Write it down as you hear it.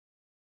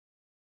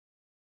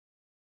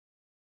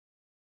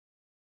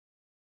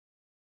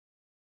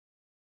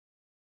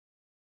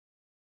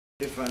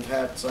Different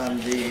hats. I'm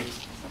the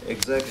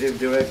executive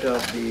director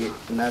of the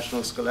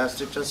National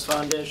Scholastic Chess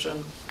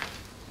Foundation,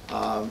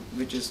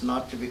 which is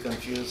not to be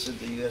confused with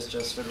the U.S.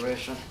 Chess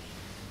Federation.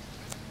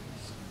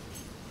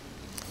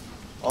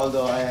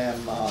 Although I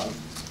am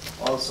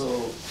also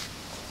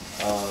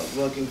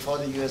working for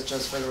the U.S.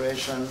 Chess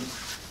Federation,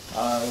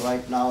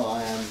 right now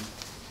I am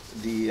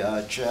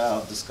the chair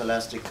of the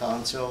Scholastic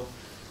Council,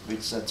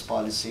 which sets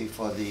policy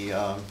for the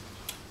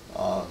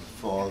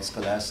for all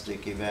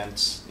scholastic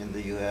events in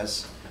the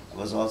U.S. I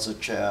was also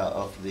chair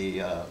of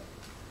the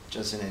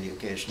Chess and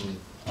Education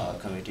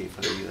Committee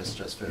for the U.S.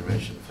 Chess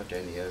Federation for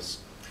 10 years.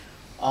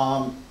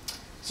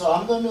 So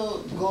I'm going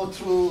to go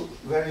through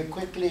very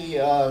quickly.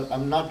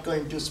 I'm not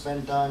going to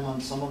spend time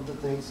on some of the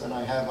things that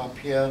I have up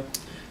here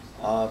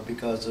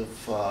because of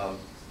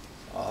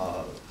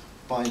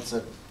points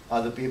that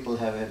other people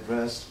have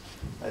addressed.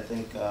 I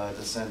think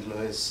the St.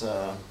 Louis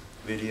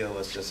video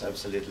was just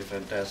absolutely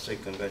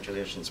fantastic.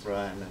 Congratulations,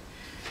 Brian.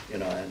 You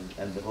know,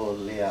 and the whole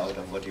layout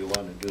of what you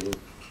want to do,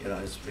 you know,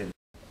 it's been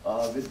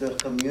with the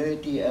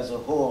community as a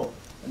whole.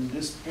 And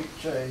this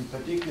picture in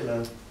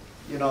particular,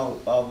 you know,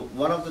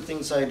 one of the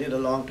things I did a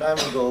long time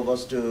ago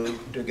was to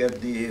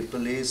get the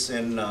police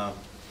in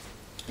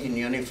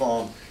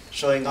uniform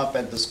showing up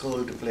at the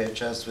school to play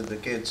chess with the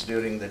kids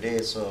during the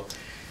day. So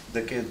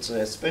the kids,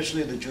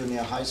 especially the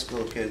junior high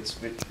school kids,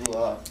 who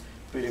are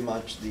pretty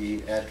much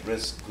the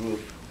at-risk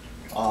group,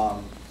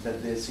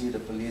 that they see the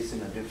police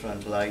in a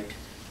different light.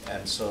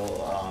 And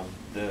so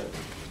the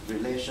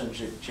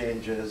relationship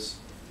changes.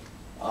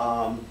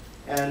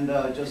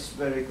 Just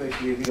very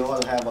quickly, we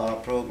all have our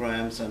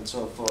programs and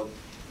so forth.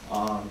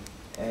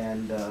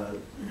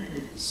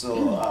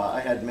 So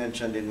I had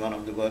mentioned in one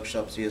of the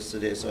workshops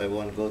yesterday, so I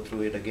won't go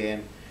through it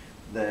again,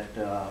 that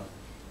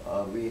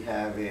we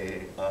have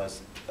a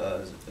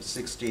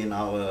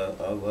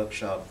 16-hour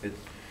workshop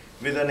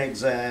with an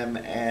exam,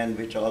 and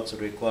which also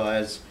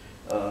requires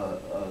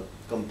a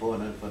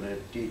component for the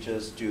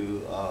teachers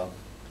to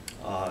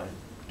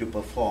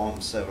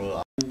perform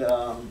several.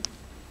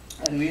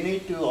 And we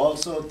need to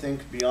also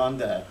think beyond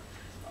that,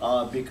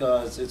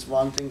 because it's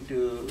one thing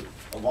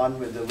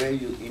with the way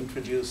you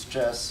introduce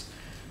chess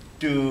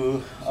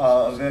to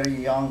a very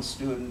young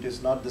student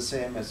is not the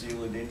same as you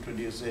would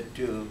introduce it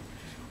to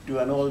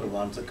an older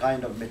one. The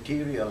kind of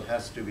material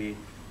has to be,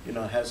 you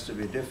know,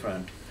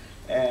 different.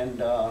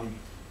 And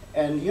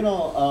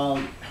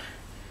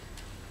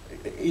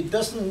it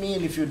doesn't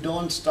mean if you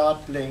don't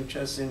start playing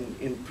chess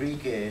in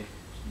pre-K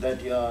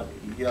that you're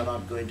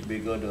not going to be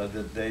good, or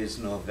that there is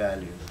no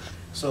value.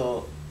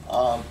 So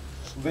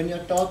when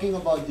you're talking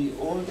about the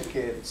older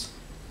kids,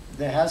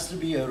 there has to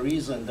be a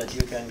reason that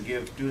you can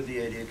give to the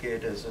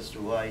educators as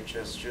to why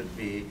chess should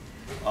be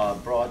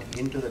brought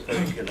into the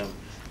curriculum.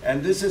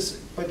 And this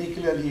is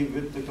particularly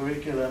with the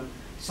curriculum.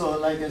 So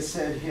like I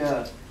said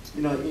here,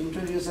 you know,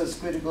 introduces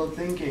critical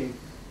thinking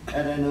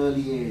at an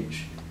early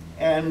age.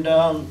 And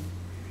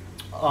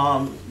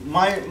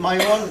my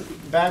own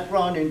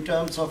background in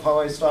terms of how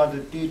I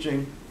started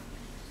teaching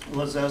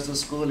was there's a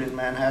school in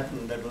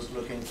Manhattan that was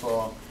looking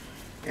for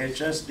a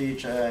chess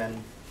teacher,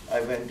 and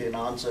I went in,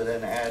 answered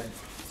an ad,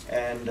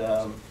 and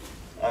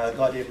I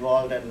got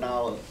involved, and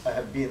now I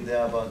have been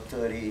there about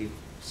 30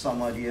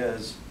 some odd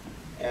years,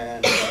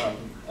 and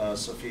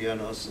Sophia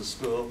knows the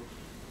school.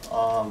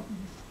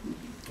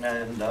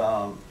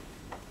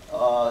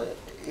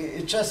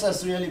 It just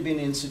has really been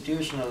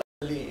institutional,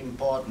 really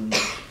important.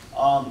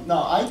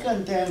 Now, I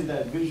contend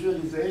that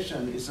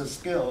visualization is a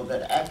skill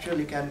that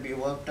actually can be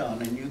worked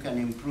on, and you can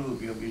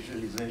improve your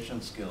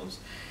visualization skills.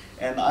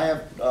 And I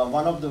have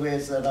one of the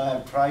ways that I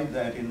have tried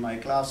that in my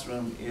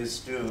classroom is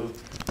to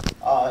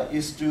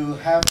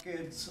have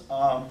kids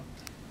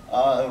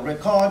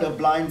record a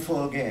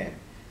blindfold game.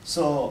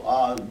 So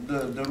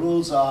the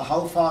rules are,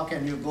 how far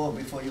can you go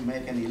before you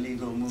make an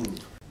illegal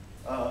move?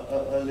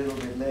 A little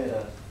bit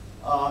later,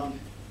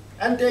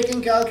 and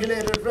taking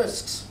calculated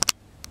risks.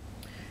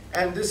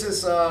 And this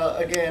is,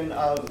 again,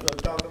 I'll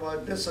talk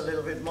about this a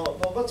little bit more.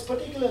 But what's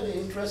particularly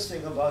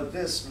interesting about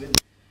this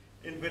with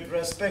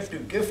respect to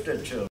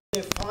gifted children,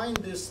 they find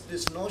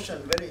this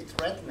notion very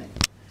threatening,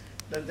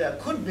 that there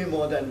could be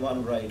more than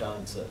one right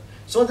answer.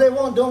 So they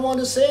don't want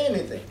to say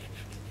anything.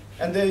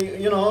 And they,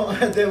 you know,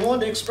 they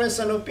won't express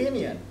an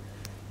opinion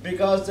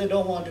because they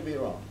don't want to be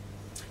wrong.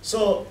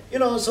 So, you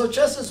know, so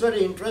chess is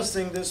very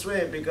interesting this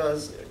way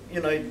because,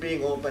 you know, it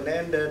being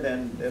open-ended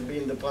and there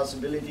being the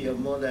possibility of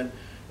more than,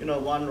 you know,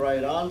 one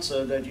right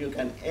answer, that you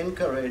can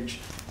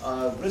encourage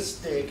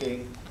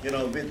risk-taking, you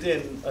know,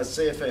 within a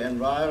safer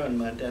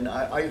environment. And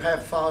I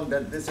have found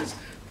that this is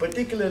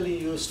particularly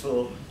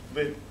useful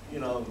with, you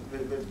know,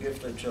 with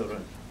gifted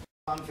children.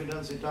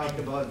 Confidence, we talked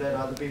about that,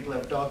 other people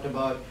have talked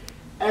about.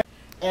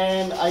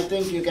 And I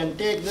think you can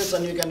take this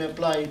and you can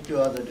apply it to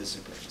other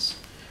disciplines.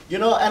 You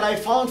know, and I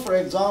found, for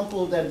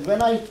example, that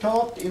when I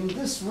taught in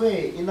this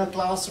way in a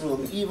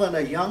classroom, even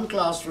a young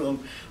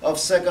classroom of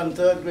second,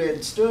 third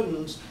grade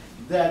students,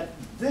 that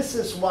this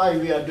is why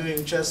we are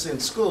doing chess in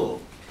school.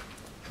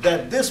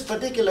 That this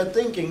particular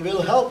thinking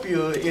will help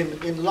you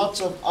in lots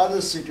of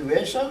other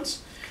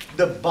situations,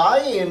 the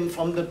buy-in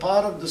from the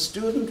part of the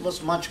student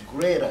was much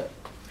greater.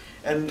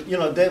 And, you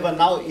know, they were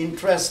now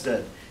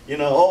interested. You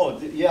know, oh,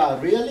 yeah,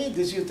 really?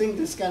 You think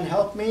this can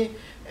help me?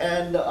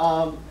 And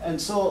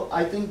so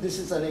I think this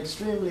is an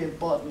extremely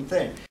important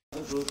thing.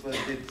 The group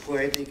did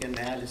poetic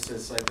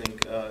analysis, I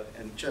think,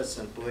 and chess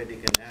and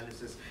poetic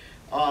analysis.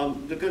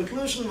 The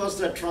conclusion was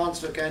that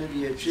transfer can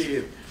be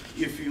achieved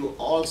if you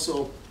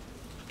also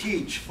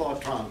teach for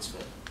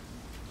transfer.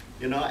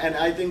 You know, and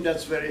I think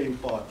that's very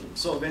important.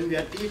 So when we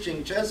are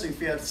teaching chess, if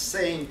we are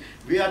saying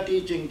we are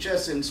teaching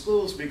chess in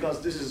schools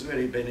because this is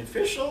very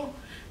beneficial,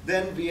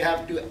 then we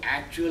have to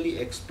actually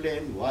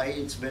explain why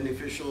it's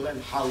beneficial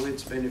and how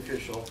it's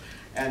beneficial,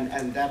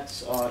 and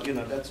that's you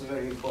know, that's a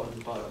very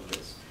important part of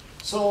this.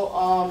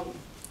 So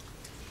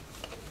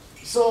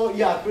so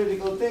yeah,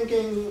 critical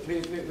thinking.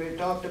 We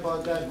talked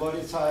about that. What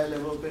is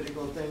high-level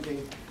critical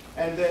thinking?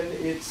 And then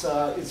it's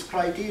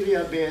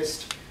criteria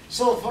based.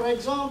 So for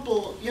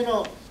example, you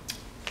know,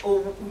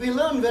 we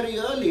learn very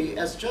early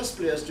as chess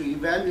players to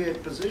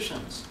evaluate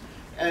positions.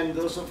 And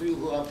those of you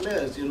who are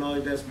players, you know,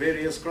 there's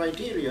various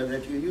criteria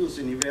that you use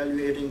in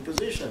evaluating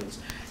positions.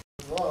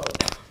 Well,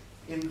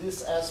 in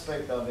this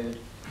aspect of it,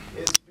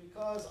 it's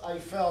because I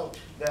felt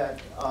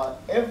that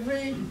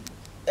every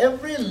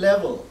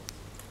level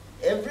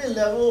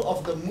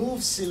of the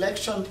move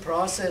selection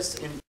process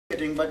in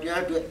trading, but you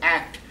have to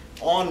act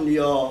on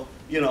your,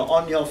 you know,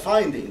 on your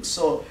findings.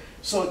 So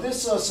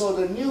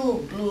the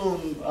new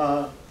Bloom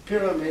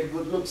pyramid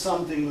would look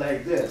something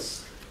like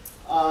this.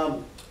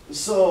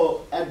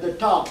 So at the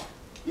top,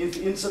 if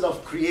instead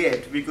of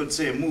create, we could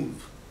say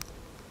move,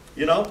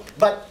 you know?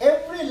 But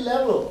every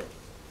level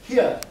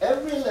here,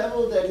 every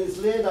level that is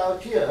laid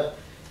out here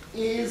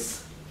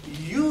is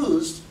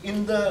used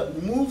in the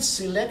move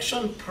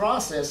selection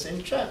process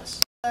in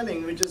chess.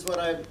 Which is what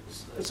I'm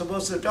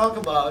supposed to talk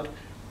about.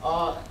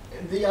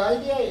 The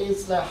idea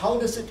is that how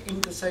does it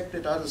intersect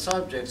with other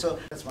subjects? So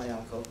that's my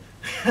uncle,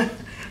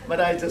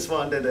 but I just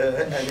wanted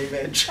an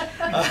image.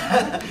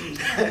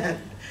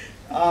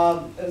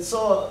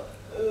 So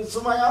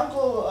my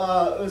uncle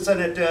was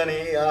an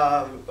attorney.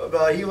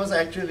 He was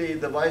actually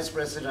the vice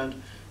president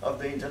of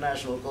the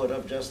International Court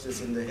of Justice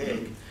in The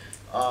Hague.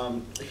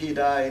 He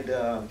died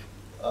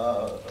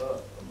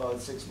about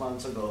 6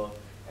 months ago,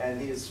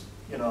 and he's,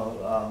 you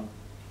know,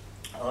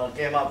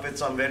 came up with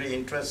some very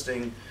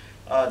interesting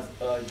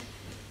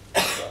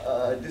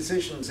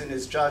decisions in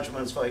his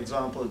judgments. For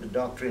example, the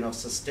doctrine of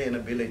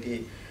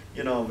sustainability.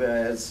 You know,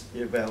 where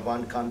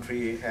one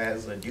country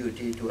has a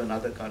duty to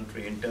another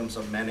country in terms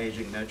of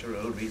managing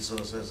natural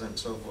resources and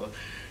so forth.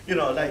 You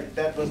know, like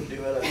that was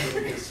developed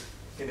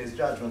in his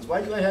judgments.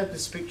 Why do I have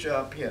this picture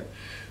up here?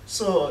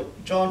 So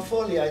John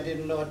Foley, I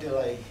didn't know till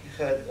I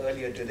heard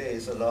earlier today,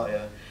 is a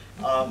lawyer.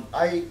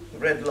 I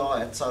read law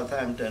at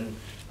Southampton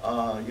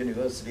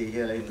University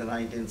here in the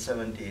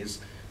 1970s.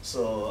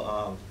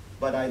 So,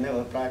 but I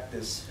never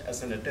practiced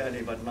as an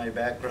attorney, but my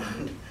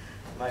background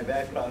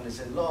is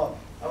in law.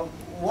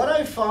 What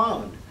I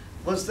found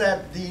was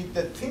that the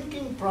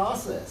thinking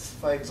process,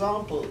 for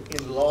example,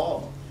 in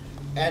law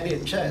and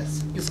in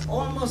chess, is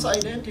almost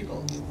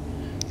identical.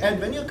 And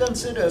when you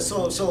consider,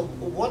 so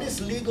what is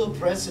legal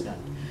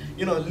precedent?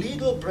 You know,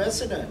 legal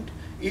precedent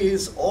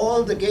is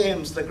all the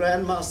games the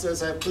grandmasters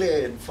have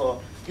played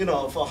for, you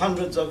know, for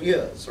hundreds of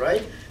years,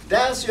 right?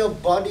 That's your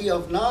body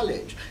of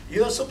knowledge.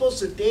 You're supposed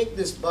to take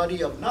this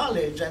body of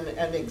knowledge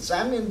and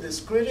examine this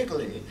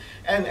critically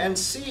and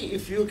see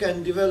if you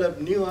can develop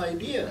new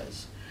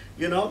ideas,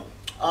 you know?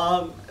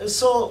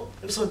 So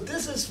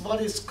this is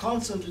what is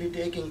constantly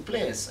taking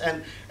place.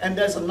 And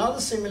there's another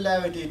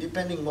similarity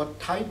depending what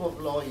type of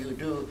law you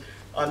do,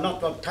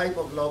 not what type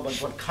of law, but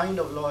what kind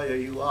of lawyer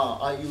you are.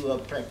 Are you a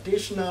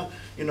practitioner?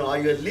 You know, are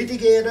you a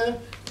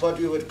litigator? What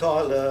we would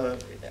call,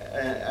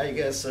 I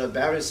guess, a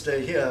barrister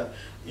here,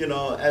 you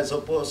know, as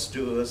opposed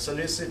to a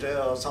solicitor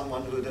or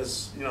someone who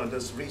does, you know,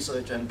 does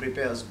research and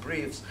prepares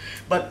briefs.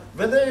 But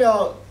whether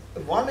you're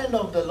one end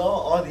of the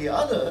law or the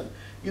other,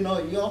 you know,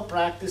 you're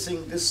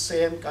practicing this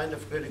same kind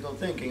of critical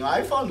thinking.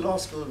 I found law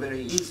school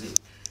very easy.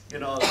 You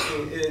know,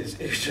 it's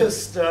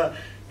just,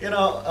 you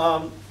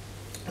know,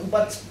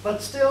 but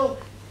still,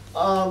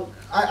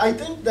 I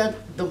think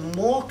that the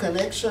more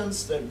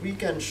connections that we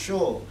can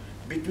show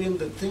between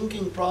the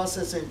thinking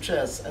process in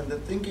chess and the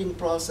thinking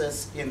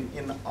process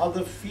in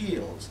other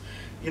fields,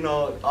 you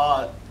know,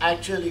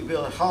 actually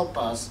will help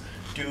us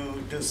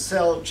to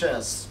sell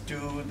chess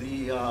to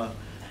the,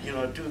 you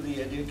know, to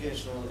the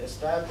educational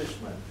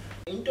establishment.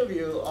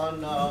 Interview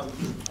on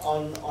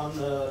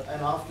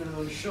an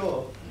afternoon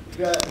show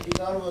where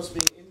Hikaru was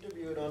being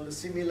interviewed on the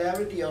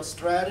similarity of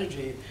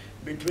strategy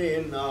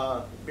between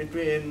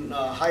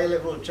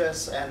high-level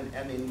chess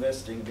and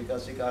investing,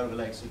 because Hikaru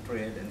likes to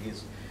trade and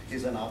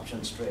he's an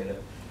options trader.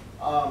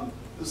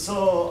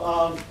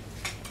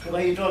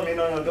 But he told me,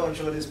 no, don't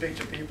show this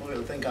picture. People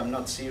will think I'm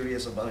not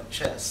serious about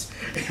chess.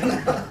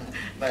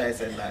 But I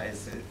said,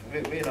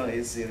 no, we know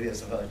he's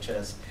serious about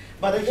chess.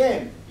 But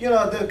again,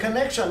 the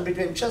connection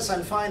between chess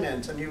and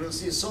finance, and you will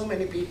see so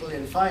many people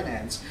in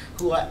finance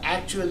who are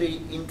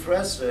actually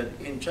interested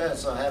in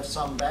chess or have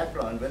some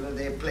background, whether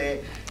they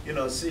play,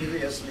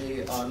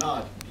 seriously or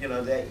not.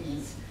 There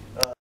is,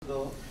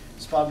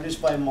 it's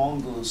published by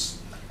Mongoose.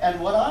 And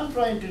what I'm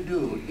trying to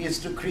do is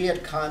to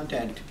create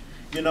content.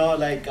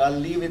 Like I'll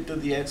leave it to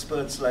the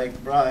experts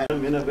like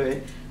Brian in a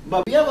way.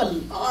 But we have a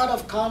lot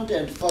of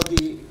content for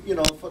the,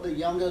 for the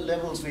younger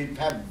levels. We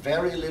have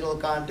very little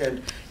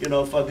content,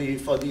 for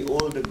the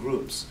older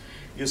groups,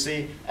 you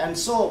see. And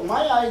so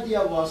my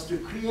idea was to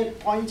create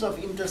points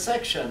of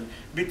intersection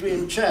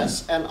between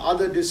chess and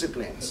other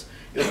disciplines.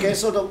 Okay,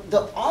 so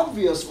the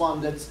obvious one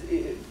that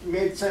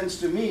made sense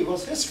to me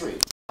was history.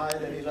 I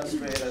had an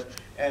illustrator,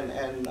 and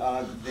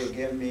they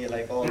gave me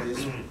like all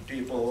these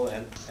people,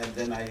 and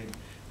then I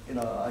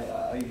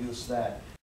used that.